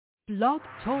Blog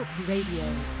Talk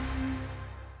Radio.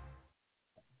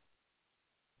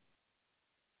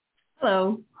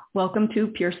 Hello, welcome to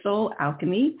Pure Soul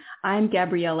Alchemy. I'm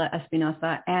Gabriela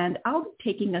Espinosa, and I'll be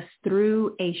taking us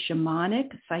through a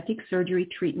shamanic psychic surgery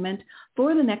treatment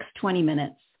for the next 20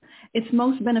 minutes. It's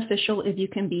most beneficial if you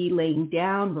can be laying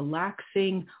down,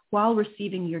 relaxing while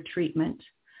receiving your treatment.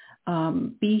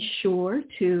 Be sure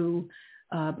to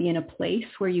be in a place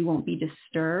where you won't be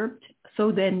disturbed, so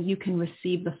then you can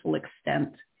receive the full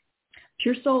extent.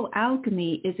 Pure Soul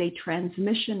Alchemy is a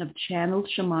transmission of channeled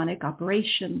shamanic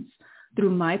operations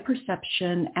through my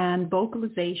perception and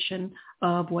vocalization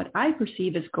of what I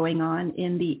perceive is going on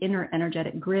in the inner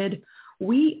energetic grid.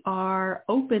 We are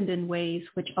opened in ways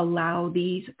which allow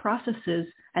these processes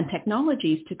and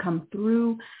technologies to come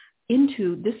through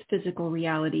into this physical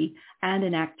reality and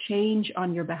enact change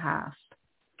on your behalf.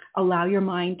 Allow your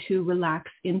mind to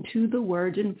relax into the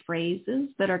words and phrases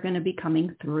that are going to be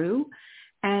coming through,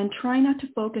 and try not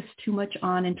to focus too much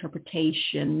on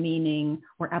interpretation, meaning,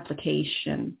 or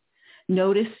application.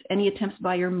 Notice any attempts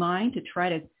by your mind to try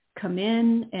to come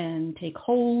in and take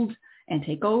hold and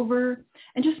take over,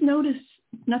 and just notice,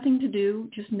 nothing to do,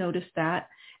 just notice that,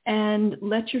 and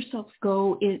let yourself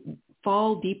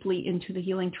fall deeply into the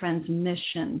healing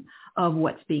transmission of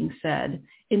what's being said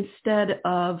instead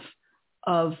of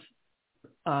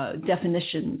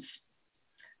definitions.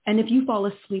 And if you fall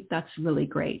asleep, that's really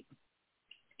great.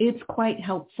 It's quite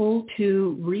helpful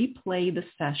to replay the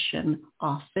session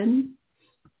often.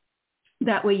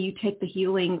 That way you take the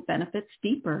healing benefits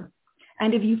deeper.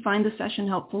 And if you find the session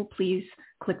helpful, please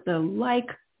click the like,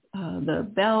 the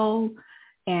bell,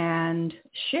 and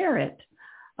share it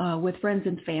with friends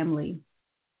and family.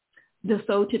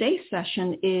 So today's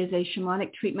session is a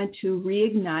shamanic treatment to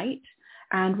reignite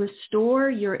and restore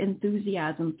your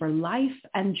enthusiasm for life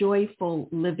and joyful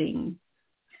living.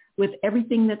 With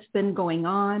everything that's been going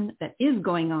on, that is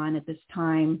going on at this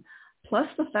time, plus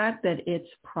the fact that it's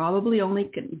probably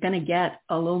only going to get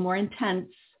a little more intense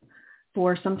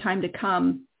for some time to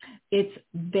come, it's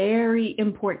very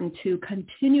important to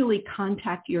continually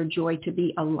contact your joy to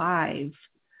be alive,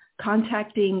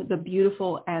 contacting the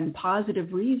beautiful and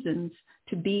positive reasons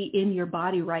to be in your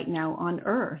body right now on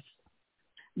Earth.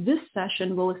 This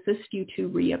session will assist you to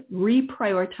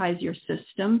reprioritize your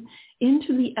system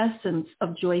into the essence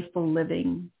of joyful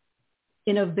living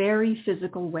in a very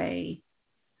physical way,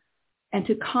 and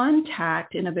to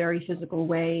contact in a very physical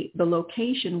way the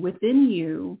location within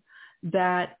you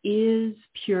that is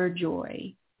pure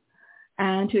joy,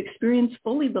 and to experience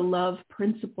fully the love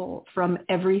principle from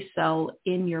every cell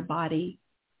in your body.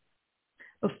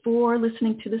 Before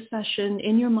listening to the session,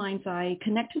 in your mind's eye,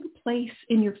 connect to the place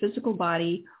in your physical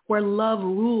body where love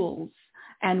rules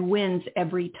and wins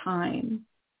every time.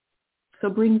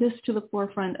 So bring this to the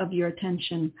forefront of your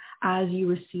attention as you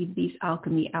receive these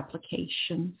alchemy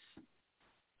applications.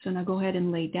 So now go ahead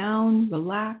and lay down,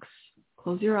 relax,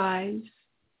 close your eyes,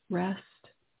 rest.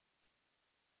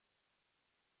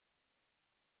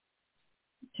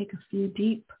 Take a few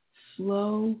deep,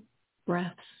 slow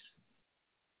breaths.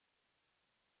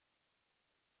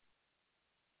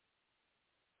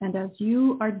 And as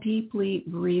you are deeply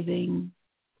breathing,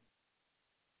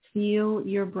 feel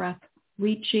your breath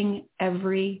reaching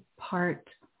every part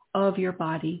of your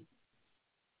body.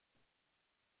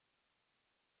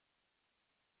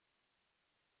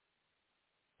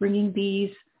 Bringing these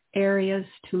areas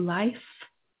to life.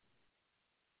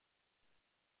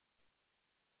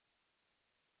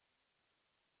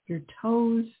 Your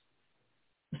toes,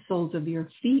 the soles of your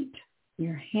feet,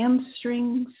 your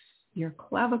hamstrings, your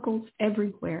clavicles,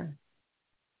 everywhere.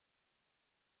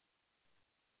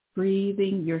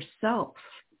 Breathing yourself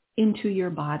into your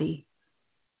body.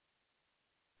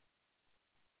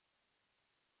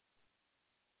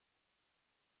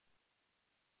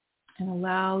 And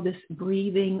allow this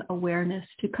breathing awareness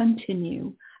to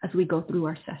continue as we go through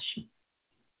our session.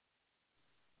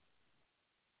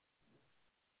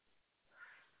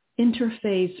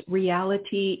 Interface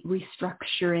reality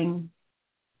restructuring.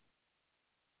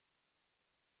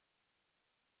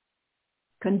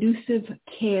 Conducive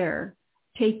care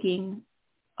taking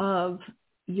of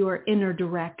your inner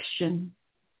direction.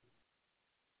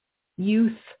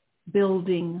 Youth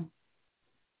building.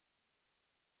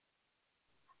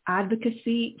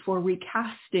 Advocacy for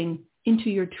recasting into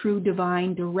your true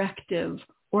divine directive,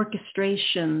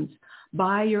 orchestrations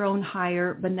by your own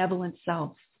higher benevolent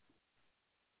self.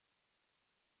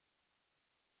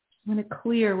 I'm going to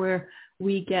clear where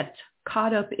we get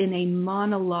caught up in a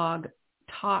monologue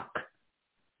talk,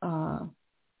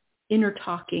 inner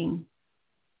talking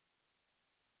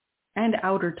and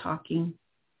outer talking.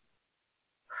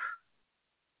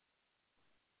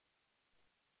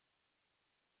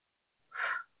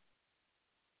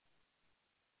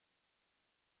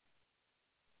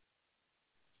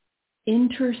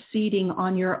 interceding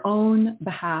on your own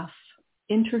behalf,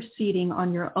 interceding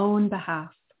on your own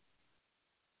behalf.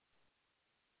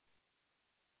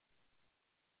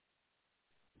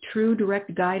 True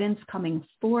direct guidance coming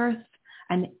forth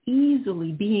and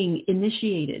easily being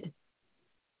initiated,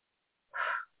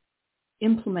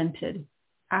 implemented,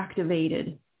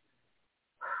 activated,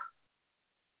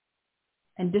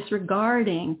 and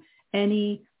disregarding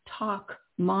any talk,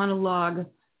 monologue,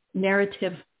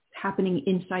 narrative happening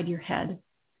inside your head.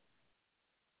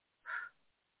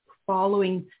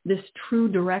 Following this true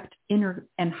direct inner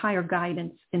and higher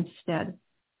guidance instead.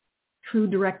 True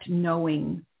direct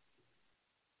knowing.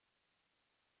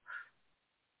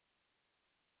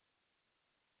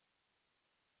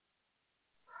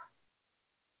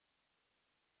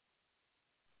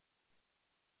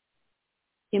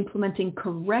 Implementing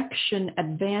correction,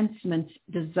 advancements,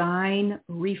 design,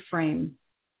 reframe.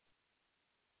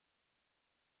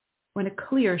 When a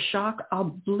clear shock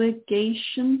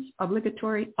obligatory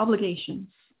obligations.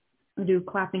 We'll do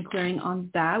clapping, clearing on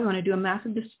that. We want to do a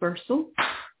massive dispersal.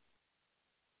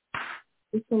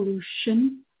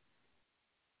 Dissolution.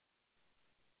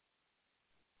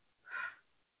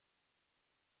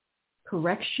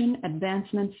 Correction,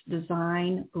 advancements,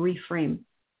 design, reframe.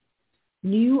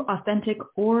 New authentic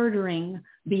ordering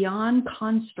beyond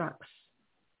constructs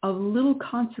of little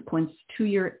consequence to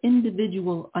your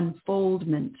individual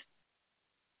unfoldment.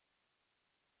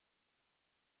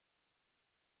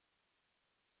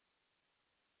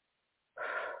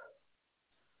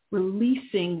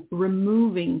 Releasing,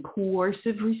 removing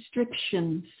coercive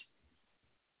restrictions.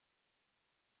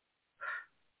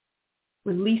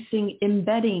 Releasing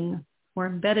embedding or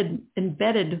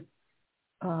embedded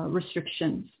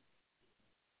restrictions.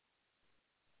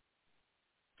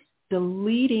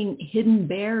 Deleting hidden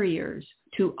barriers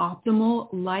to optimal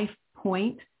life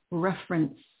point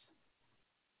reference.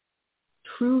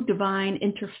 True divine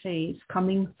interface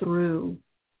coming through.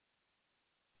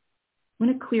 I'm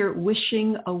going to clear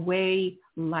wishing away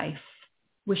life.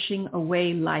 Wishing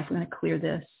away life. I'm going to clear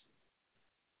this.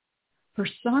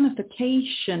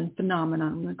 Personification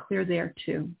phenomenon. I'm going to clear there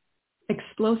too.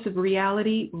 Explosive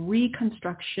reality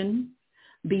reconstruction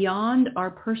beyond our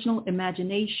personal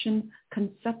imagination,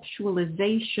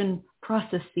 conceptualization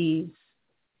processes.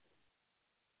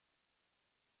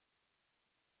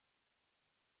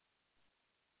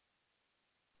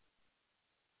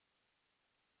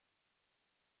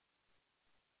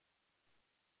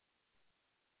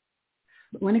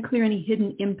 But want to clear any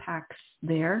hidden impacts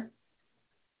there.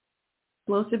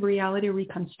 Explosive reality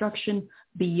reconstruction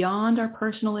beyond our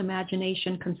personal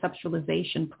imagination,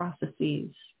 conceptualization processes.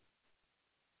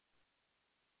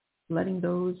 Letting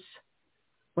those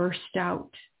burst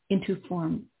out into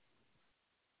form.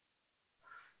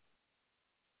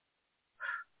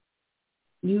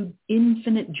 New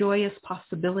infinite joyous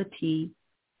possibility,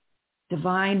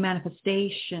 divine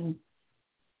manifestation.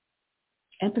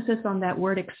 Emphasis on that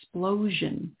word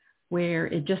explosion, where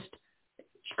it just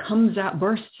comes out,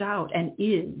 bursts out and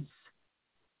is.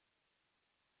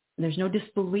 There's no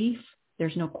disbelief.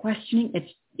 There's no questioning.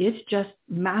 It's just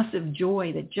massive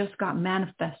joy that just got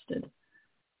manifested.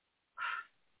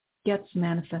 Gets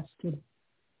manifested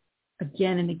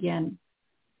again and again.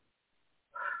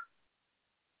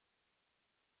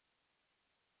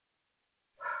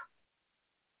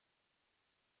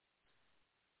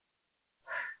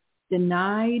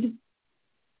 Denial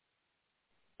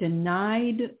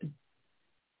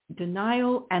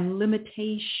and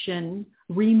limitation,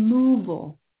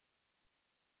 removal,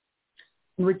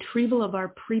 and retrieval of our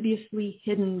previously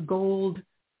hidden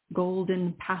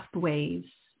golden pathways,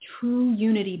 true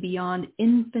unity beyond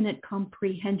infinite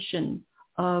comprehension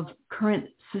of current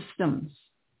systems,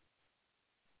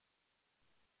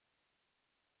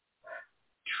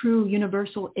 true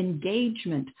universal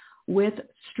engagement with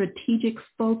strategic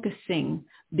focusing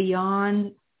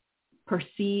beyond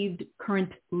perceived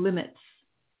current limits.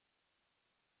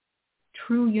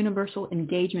 True universal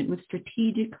engagement with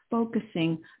strategic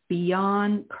focusing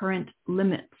beyond current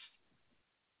limits.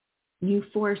 New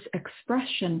force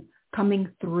expression coming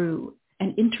through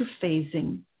and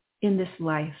interphasing in this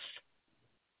life.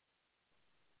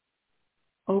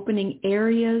 Opening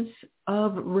areas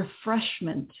of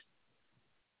refreshment,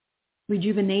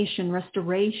 rejuvenation,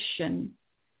 restoration,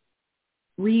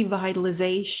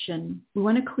 revitalization. We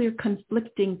want to clear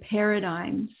conflicting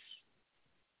paradigms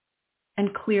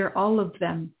and clear all of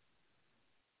them.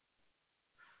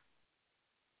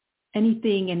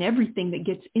 Anything and everything that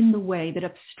gets in the way that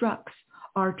obstructs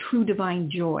our true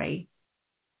divine joy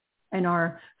and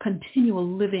our continual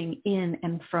living in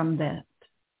and from that.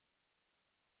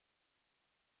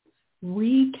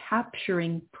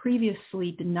 recapturing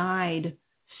previously denied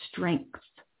strength.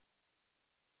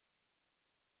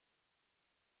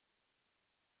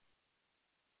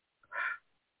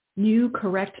 New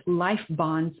correct life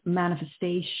bonds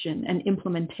manifestation and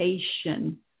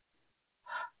implementation.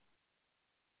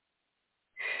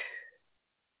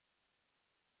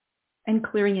 And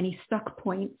clearing any stuck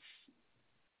points.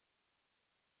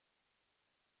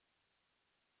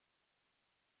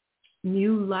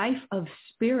 New life of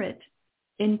spirit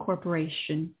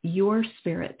incorporation, your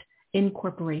spirit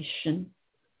incorporation.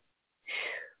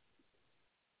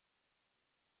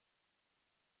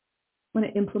 I want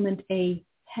to implement a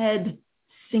head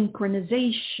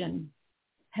synchronization,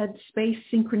 headspace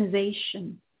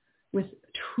synchronization with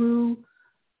true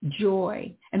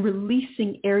joy and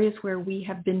releasing areas where we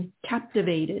have been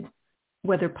captivated,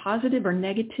 whether positive or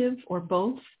negative or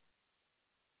both,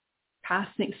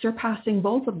 surpassing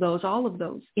both of those, all of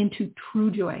those, into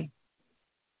true joy.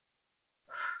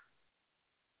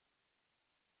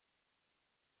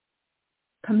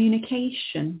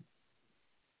 Communication.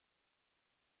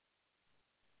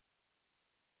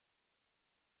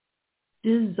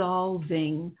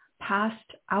 Dissolving past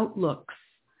outlooks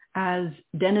as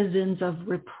denizens of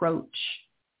reproach.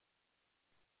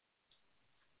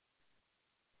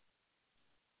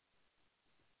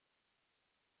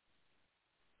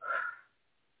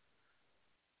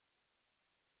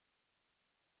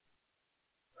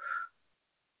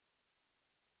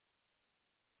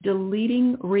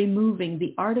 Deleting, removing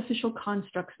the artificial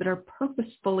constructs that are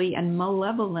purposefully and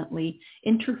malevolently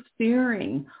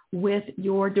interfering with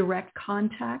your direct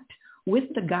contact with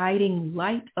the guiding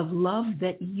light of love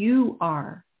that you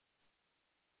are.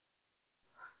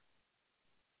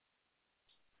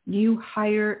 New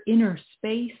higher inner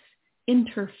space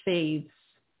interphase.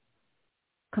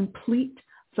 Complete,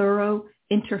 thorough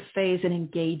interphase and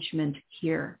engagement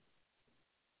here.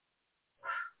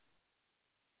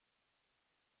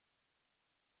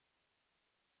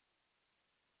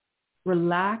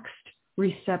 Relaxed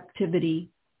receptivity,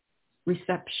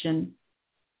 reception,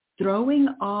 throwing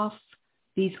off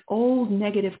these old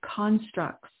negative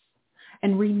constructs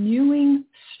and renewing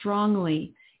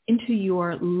strongly into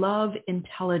your love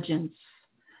intelligence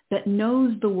that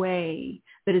knows the way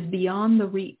that is beyond the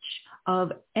reach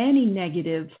of any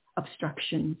negative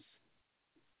obstructions.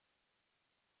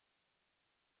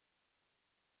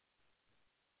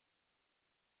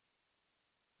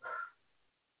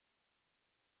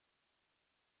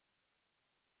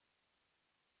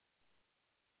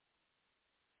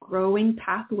 Growing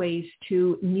pathways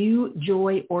to new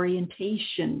joy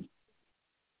orientation,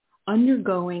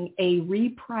 undergoing a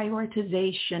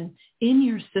reprioritization in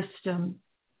your system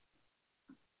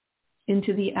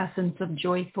into the essence of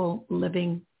joyful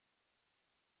living.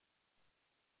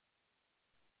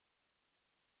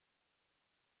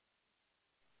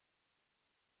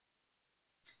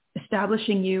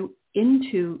 Establishing you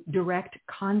into direct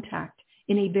contact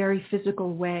in a very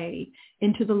physical way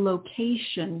into the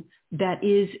location that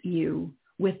is you,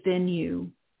 within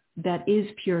you, that is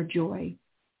pure joy.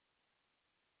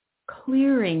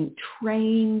 Clearing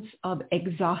trains of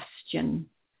exhaustion,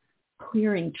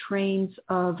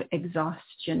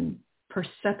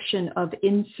 perception of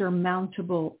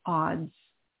insurmountable odds.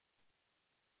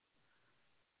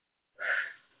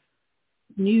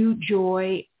 New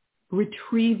joy,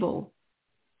 retrieval,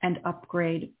 and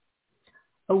upgrade.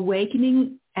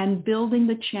 Awakening and building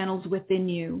the channels within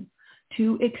you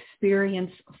to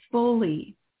experience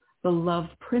fully the love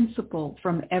principle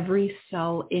from every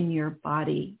cell in your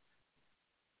body.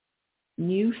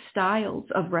 New styles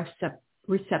of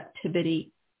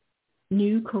receptivity,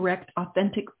 new correct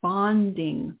authentic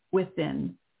bonding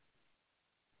within.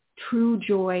 True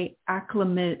joy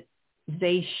acclimatization.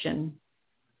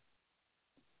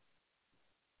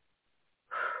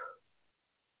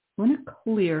 I want to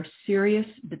clear serious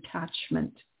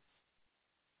detachment.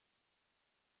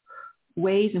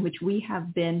 Ways in which we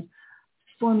have been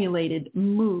formulated,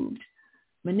 moved,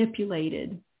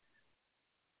 manipulated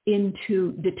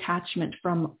into detachment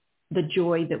from the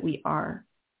joy that we are,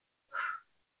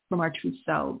 from our true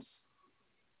selves.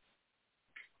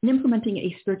 And implementing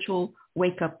a spiritual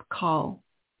wake-up call.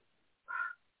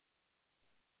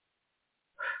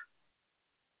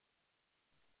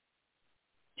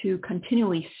 To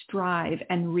continually strive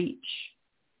and reach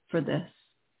for this.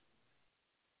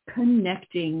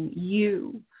 Connecting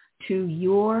you to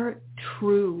your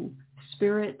true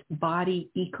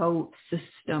spirit-body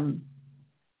ecosystem.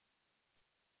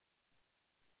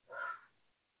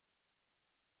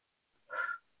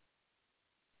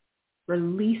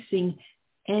 Releasing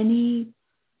any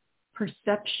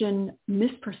misperception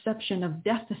of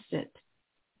deficit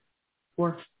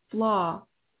or flaw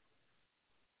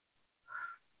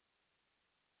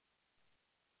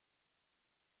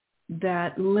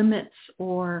that limits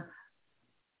or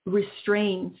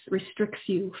restricts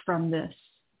you from this,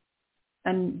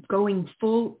 and going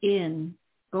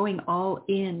all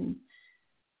in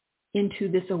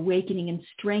into this awakening and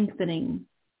strengthening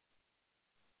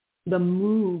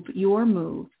your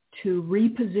move to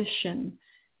reposition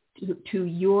to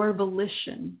your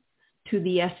volition, to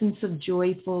the essence of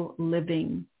joyful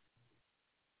living,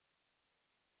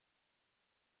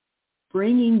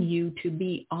 bringing you to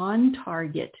be on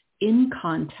target, in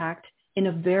contact, in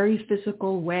a very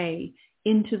physical way,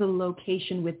 into the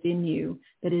location within you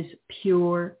that is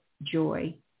pure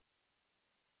joy.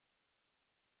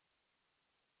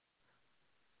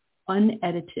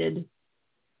 Unedited,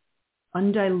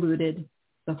 undiluted,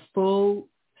 the full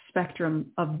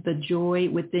spectrum of the joy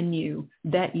within you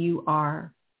that you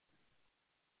are.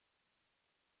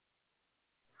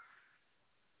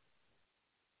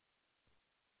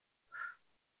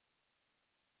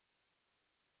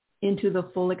 Into the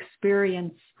full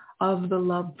experience of the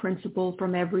love principle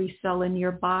from every cell in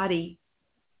your body.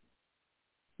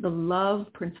 The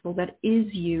love principle that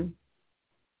is you.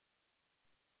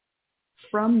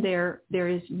 From there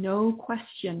is no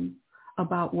question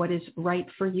about what is right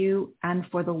for you and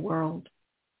for the world.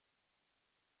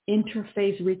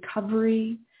 Interphase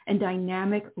recovery and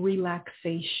dynamic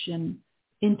relaxation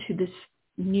into this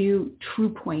new true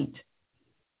point.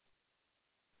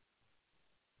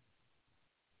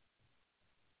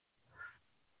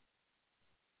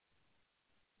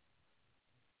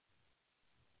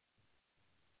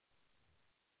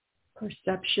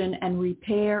 Perception and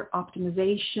repair,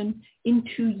 optimization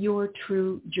into your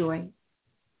true joy.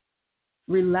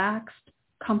 Relaxed,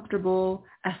 comfortable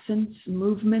essence,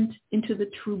 movement into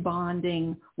the true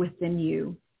bonding within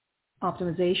you.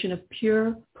 Optimization of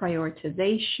pure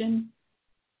prioritization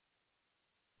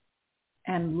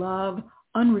and love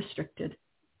unrestricted.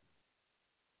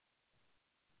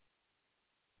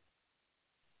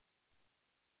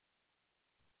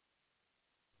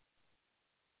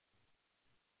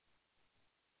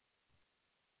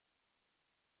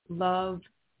 Love,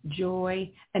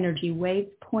 joy, energy wave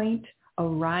point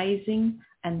arising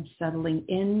and settling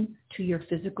in to your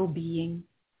physical being.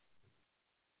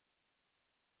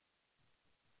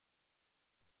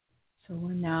 So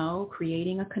we're now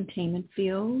creating a containment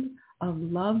field of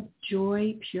love,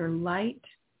 joy, pure light,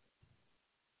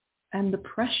 and the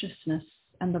preciousness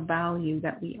and the value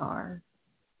that we are.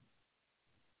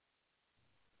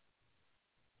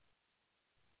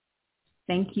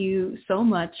 Thank you so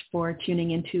much for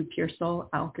tuning into Pure Soul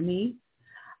Alchemy.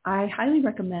 I highly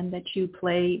recommend that you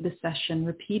play the session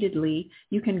repeatedly.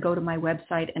 You can go to my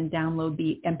website and download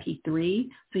the MP3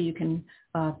 so you can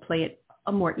play it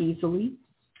more easily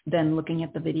than looking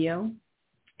at the video.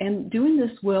 And doing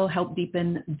this will help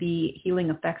deepen the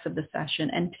healing effects of the session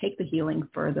and take the healing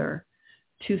further.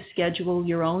 To schedule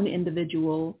your own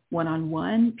individual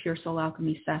one-on-one Pure Soul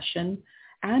Alchemy session,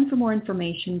 and for more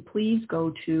information, please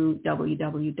go to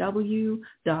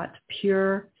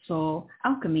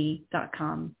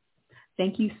www.puresoulalchemy.com.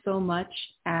 Thank you so much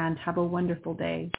and have a wonderful day.